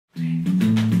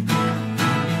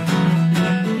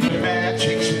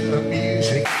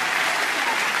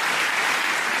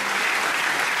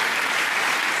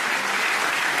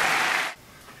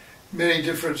many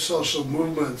different social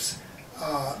movements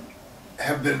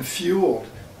have been fueled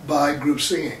by group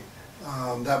singing.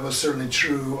 That was certainly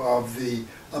true of the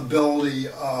ability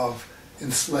of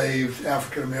enslaved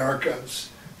African Americans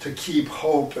to keep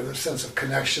hope and a sense of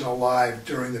connection alive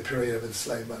during the period of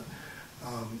enslavement.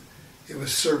 It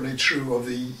was certainly true of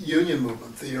the union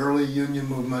movement. The early union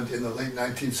movement in the late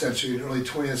 19th century and early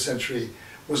 20th century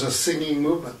was a singing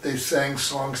movement. They sang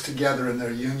songs together in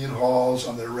their union halls,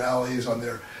 on their rallies, on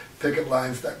their picket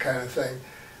lines, that kind of thing.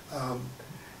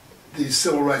 The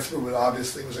civil rights movement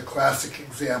obviously was a classic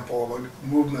example of a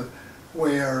movement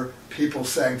where people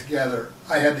sang together.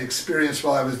 I had the experience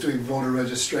while I was doing voter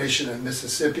registration in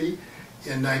Mississippi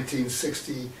in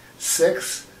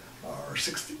 1966, or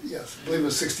 60, yes, I believe it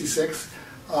was 66,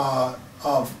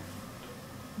 of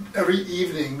every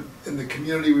evening in the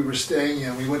community we were staying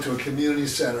in, we went to a community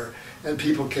center and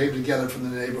people came together from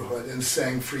the neighborhood and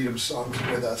sang freedom songs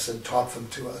with us and taught them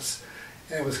to us.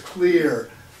 And it was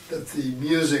clear that the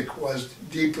music was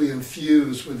deeply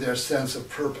infused with their sense of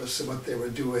purpose and what they were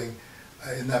doing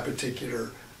in that particular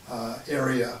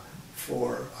area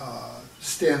for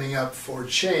standing up for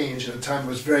change in a time that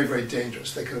was very, very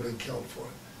dangerous. They could have been killed for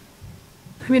it.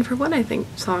 I mean, for one, I think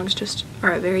songs just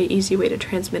are a very easy way to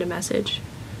transmit a message.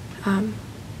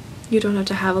 You don't have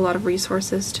to have a lot of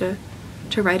resources to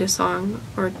write a song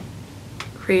or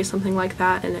create something like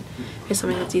that, and it is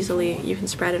something that's easily, you can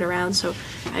spread it around. So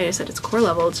I guess at its core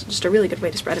level, it's just a really good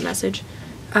way to spread a message.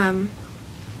 And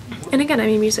again, I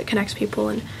mean, music connects people,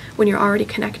 and when you're already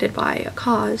connected by a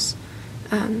cause,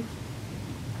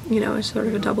 you know, it's sort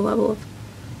of a double level of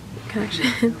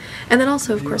connection. And then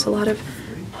also, of course, a lot of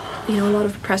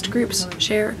oppressed groups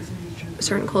share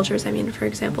certain cultures. I mean, for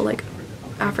example, like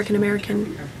African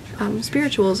American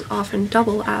spirituals often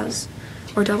double as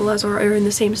or are in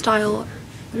the same style.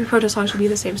 Protest songs would be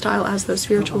the same style as those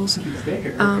spirituals,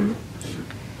 and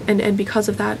because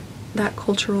of that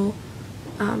cultural,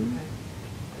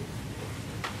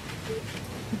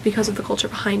 because of the culture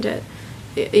behind it,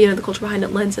 you know, the culture behind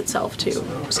it lends itself to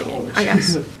singing, I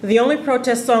guess. The only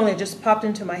protest song that just popped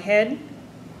into my head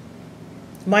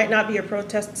might not be a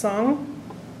protest song.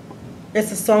 It's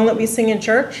a song that we sing in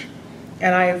church,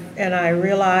 and I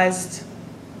realized,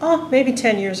 maybe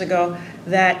 10 years ago,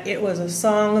 that it was a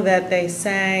song that they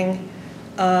sang,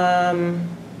 I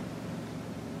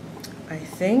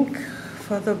think,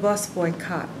 for the bus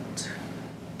boycott.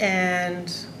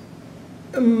 And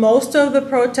most of the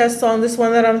protest song, this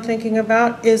one that I'm thinking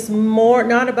about, is more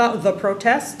not about the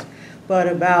protest, but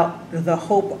about the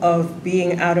hope of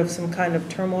being out of some kind of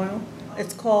turmoil.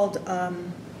 It's called I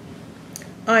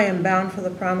Am Bound for the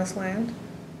Promised Land.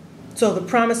 So the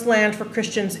promised land for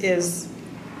Christians is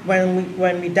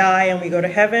when we die and we go to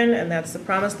heaven, and that's the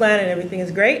promised land and everything is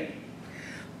great.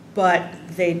 But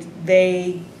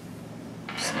they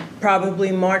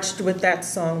probably marched with that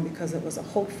song because it was a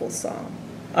hopeful song.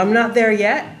 I'm not there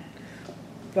yet,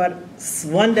 but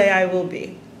one day I will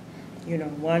be. You know,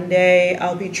 one day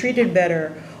I'll be treated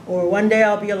better, or one day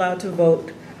I'll be allowed to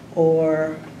vote,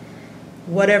 or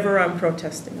whatever I'm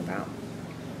protesting about.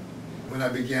 When I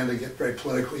began to get very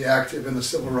politically active in the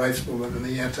civil rights movement and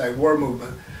the anti-war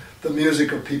movement, the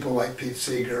music of people like Pete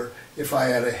Seeger, If I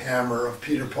Had a Hammer, of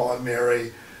Peter, Paul and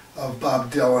Mary, of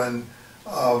Bob Dylan,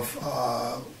 of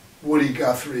Woody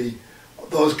Guthrie,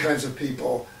 those kinds of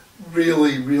people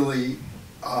really, really,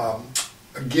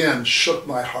 again, shook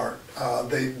my heart.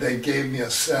 They gave me a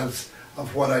sense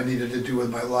of what I needed to do with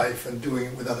my life and doing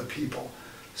it with other people.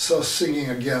 So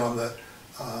singing again on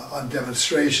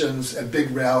demonstrations and big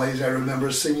rallies. I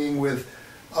remember singing with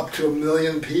up to 1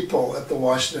 million people at the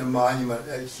Washington Monument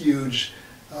at huge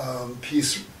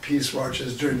peace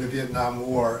marches during the Vietnam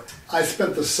War. I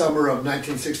spent the summer of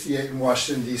 1968 in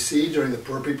Washington, D.C. during the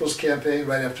Poor People's Campaign,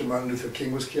 right after Martin Luther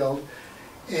King was killed.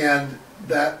 And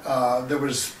that there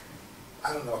was,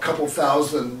 I don't know, a couple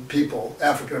thousand people,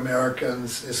 African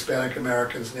Americans, Hispanic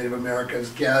Americans, Native Americans,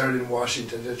 gathered in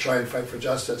Washington to try and fight for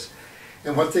justice.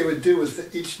 And what they would do is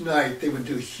that each night they would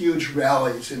do huge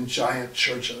rallies in giant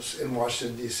churches in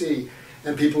Washington, D.C.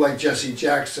 And people like Jesse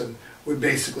Jackson would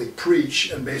basically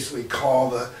preach and basically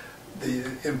call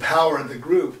empower the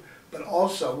group, but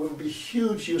also it would be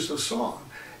huge use of song.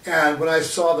 And when I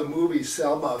saw the movie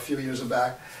Selma a few years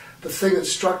back, the thing that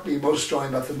struck me most strongly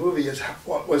about the movie is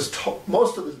what was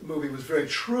most of the movie was very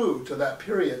true to that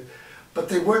period, but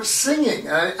they weren't singing.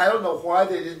 And I don't know why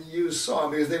they didn't use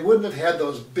song, because they wouldn't have had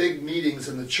those big meetings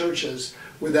in the churches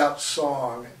without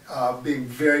song being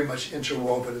very much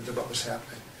interwoven into what was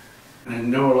happening. And I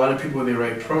know a lot of people, when they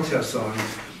write protest songs,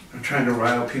 are trying to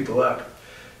rile people up.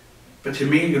 But to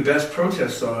me, the best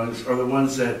protest songs are the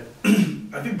ones that,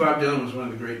 I think Bob Dylan was one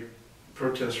of the great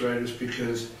protest writers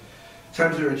because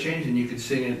times are changing. You could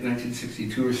sing it in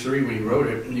 1962 or 3 when you wrote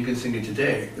it, and you can sing it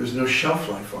today. There's no shelf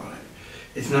life on it.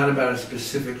 It's not about a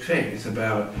specific thing. It's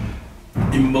about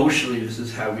emotionally this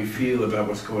is how we feel about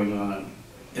what's going on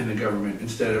in the government,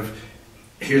 instead of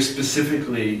here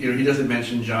specifically, he doesn't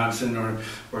mention Johnson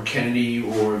or Kennedy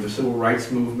or the civil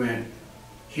rights movement.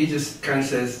 He just kind of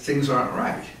says things aren't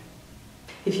right.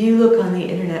 If you look on the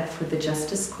internet for the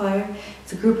Justice Choir,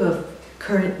 it's a group of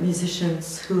current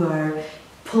musicians who are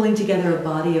pulling together a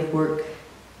body of work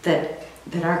that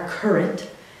are current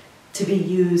to be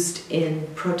used in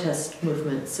protest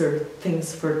movements or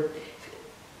things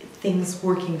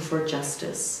working for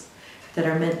justice that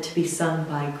are meant to be sung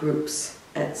by groups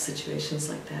at situations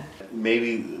like that.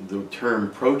 Maybe the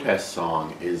term protest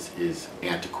song is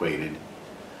antiquated,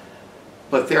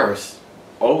 but there are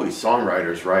always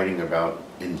songwriters writing about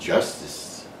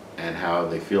injustice and how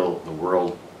they feel the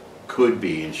world could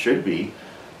be and should be.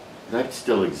 That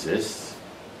still exists.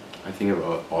 I think of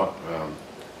oh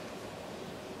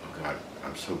God,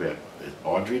 I'm so bad.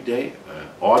 Audrey Day.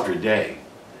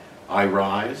 I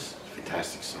Rise.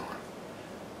 Fantastic song.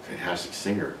 Fantastic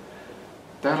singer.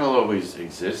 That'll always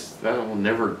exist. That will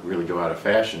never really go out of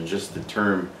fashion. Just the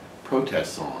term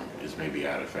protest song is maybe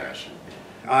out of fashion.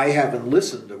 I haven't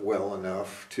listened well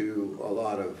enough to a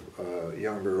lot of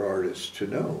younger artists to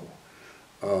know.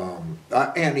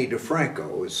 Annie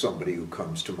DeFranco is somebody who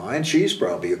comes to mind. She's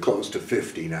probably close to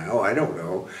 50 now, I don't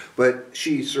know. But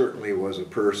she certainly was a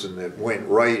person that went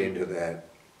right into that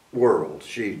world.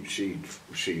 She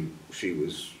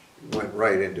went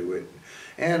right into it.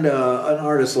 And an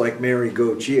artist like Mary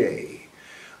Gauthier.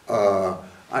 But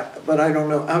I don't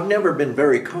know, I've never been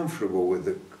very comfortable with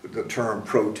the term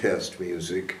protest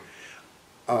music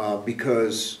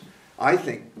because I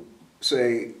think,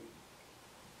 say,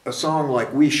 a song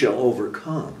like We Shall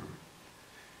Overcome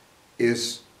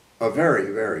is a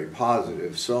very, very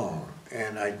positive song.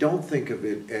 And I don't think of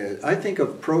it as, I think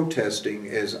of protesting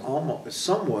as almost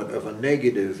somewhat of a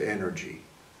negative energy.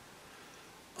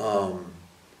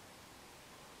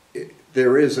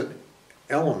 There is an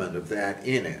element of that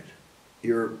in it.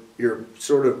 You're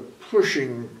sort of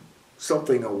pushing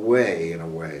something away in a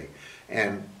way.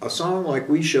 And a song like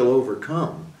We Shall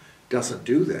Overcome doesn't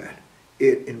do that.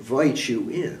 It invites you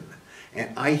in.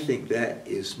 And I think that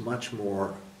is much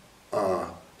more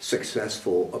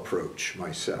successful approach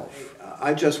myself.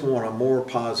 I just want a more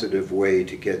positive way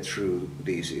to get through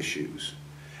these issues.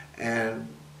 And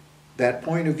that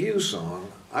point of view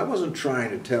song, I wasn't trying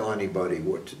to tell anybody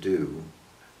what to do,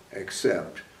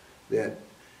 except that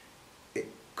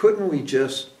couldn't we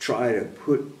just try to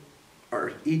put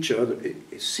each other,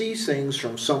 see things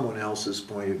from someone else's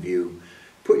point of view,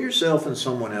 put yourself in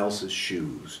someone else's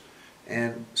shoes,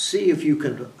 and see if you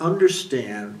can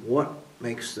understand what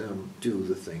makes them do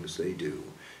the things they do.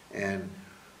 And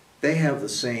they have the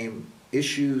same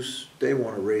issues, they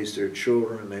want to raise their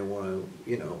children, they want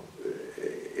to,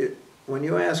 when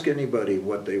you ask anybody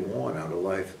what they want out of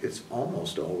life, it's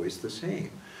almost always the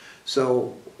same.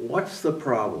 So what's the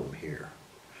problem here?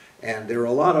 And there are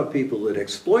a lot of people that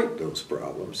exploit those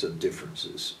problems and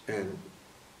differences and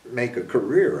make a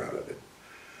career out of it.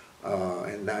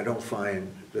 And I don't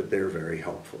find that they're very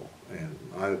helpful. And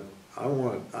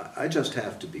I just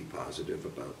have to be positive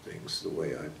about things the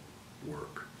way I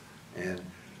work. And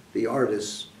the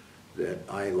artists that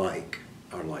I like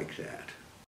are like that.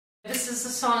 This is a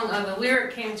song, the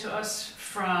lyric came to us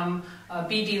from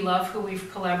B.D. Love, who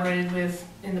we've collaborated with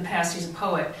in the past. He's a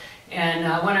poet. And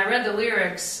when I read the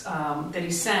lyrics that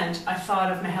he sent, I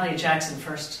thought of Mahalia Jackson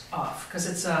first off, because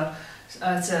it's a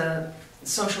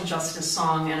social justice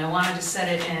song, and I wanted to set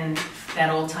it in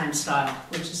that old-time style,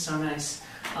 which is so nice.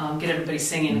 Get everybody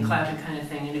singing and clapping kind of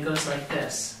thing, and it goes like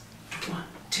this. 1,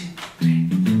 2, 3.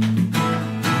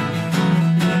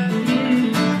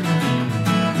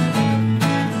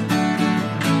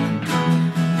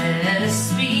 Let us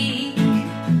speak.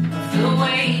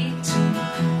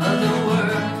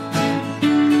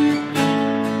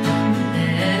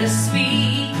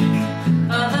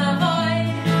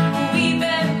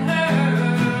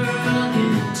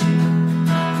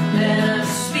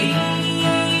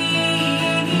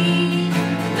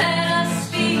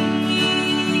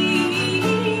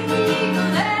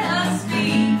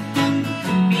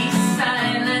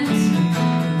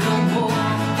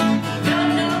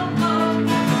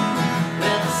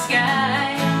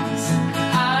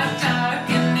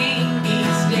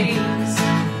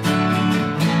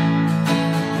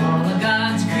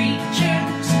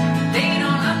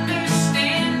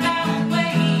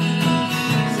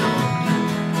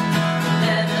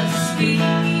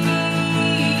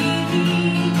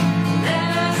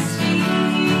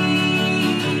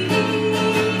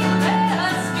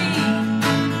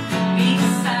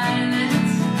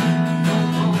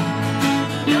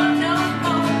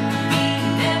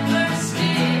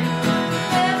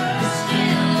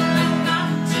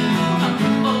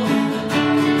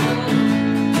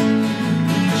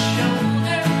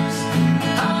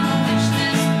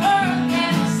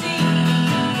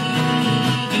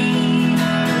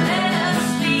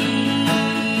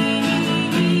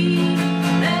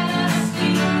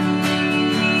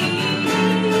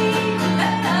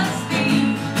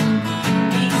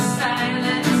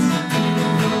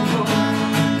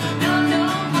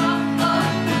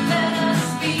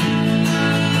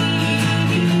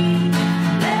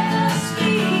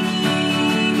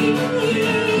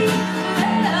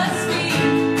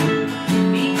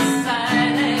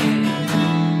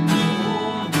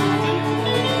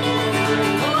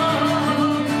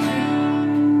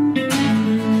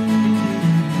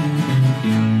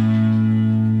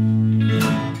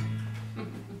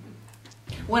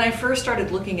 when I first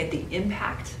started looking at the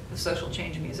impact of social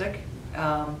change music,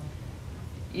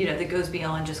 you know, that goes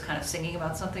beyond just kind of singing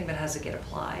about something but has to get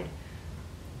applied.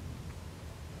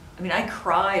 I mean, I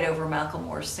cried over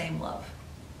Macklemore's Same Love.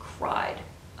 Cried.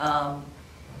 My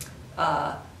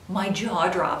jaw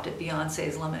dropped at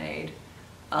Beyonce's Lemonade.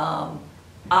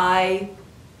 I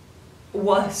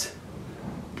was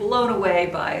blown away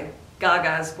by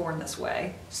Gaga's Born This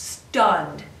Way.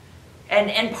 Stunned.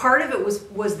 And part of it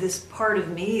was this part of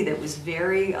me that was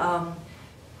very, I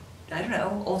don't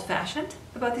know, old-fashioned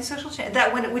about these social change.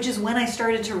 Which is when I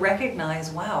started to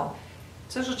recognize, wow,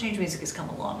 social change music has come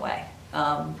a long way.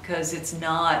 Because it's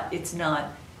not,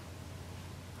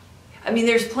 I mean,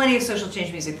 there's plenty of social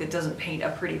change music that doesn't paint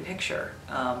a pretty picture.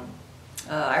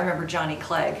 I remember Johnny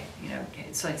Clegg, you know,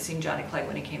 so I'd seen Johnny Clegg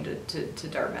when he came to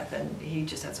Dartmouth, and he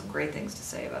just had some great things to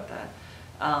say about that.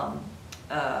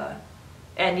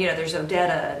 And, you know, there's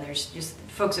Odetta, and there's just,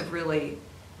 folks have really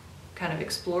kind of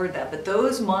explored that. But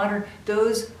those modern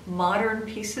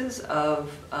pieces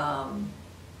of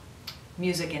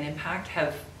music and impact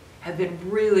have been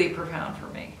really profound for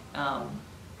me.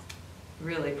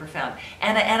 Really profound.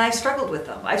 And I've struggled with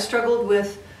them. I've struggled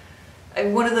with,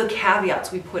 one of the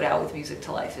caveats we put out with Music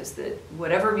to Life is that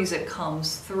whatever music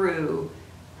comes through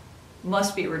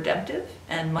must be redemptive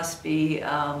and must be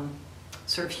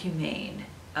sort of humane.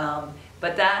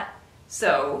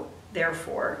 So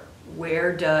therefore,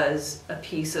 where does a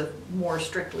piece of more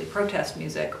strictly protest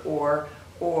music or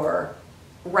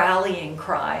rallying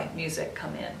cry music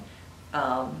come in?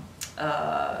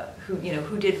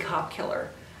 Who did Cop Killer?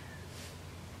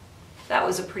 That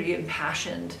was a pretty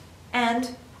impassioned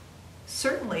and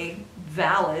certainly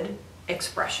valid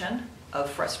expression of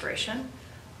frustration.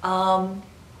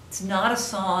 It's not a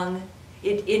song.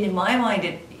 In my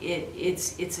mind,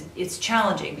 it's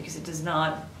challenging because it does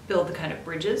not build the kind of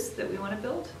bridges that we want to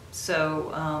build.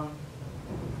 So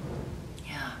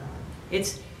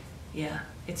it's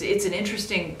an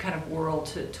interesting kind of world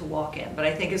to walk in. But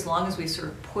I think as long as we sort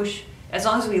of push, as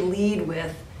long as we lead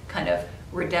with kind of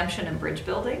redemption and bridge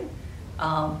building,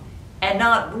 and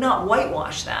not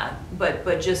whitewash that, but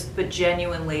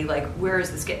genuinely, like, where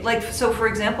is this getting? Like, so for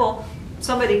example,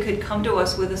 somebody could come to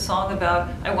us with a song about,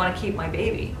 I want to keep my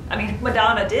baby. I mean,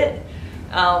 Madonna did.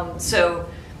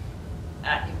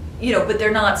 You know, but they're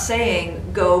not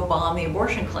saying go bomb the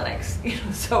abortion clinics. You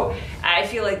know, so I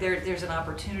feel like there's an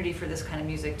opportunity for this kind of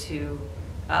music to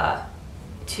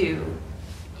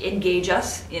engage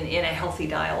us in a healthy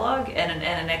dialogue and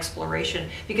an exploration.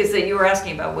 Because you were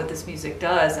asking about what this music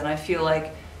does, and I feel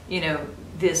like, you know,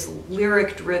 this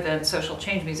lyric-driven social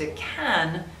change music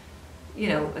can, you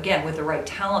know, again, with the right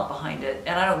talent behind it,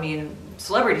 and I don't mean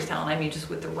celebrity talent, I mean just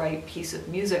with the right piece of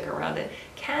music around it,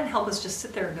 can help us just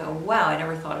sit there and go, wow, I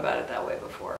never thought about it that way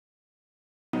before.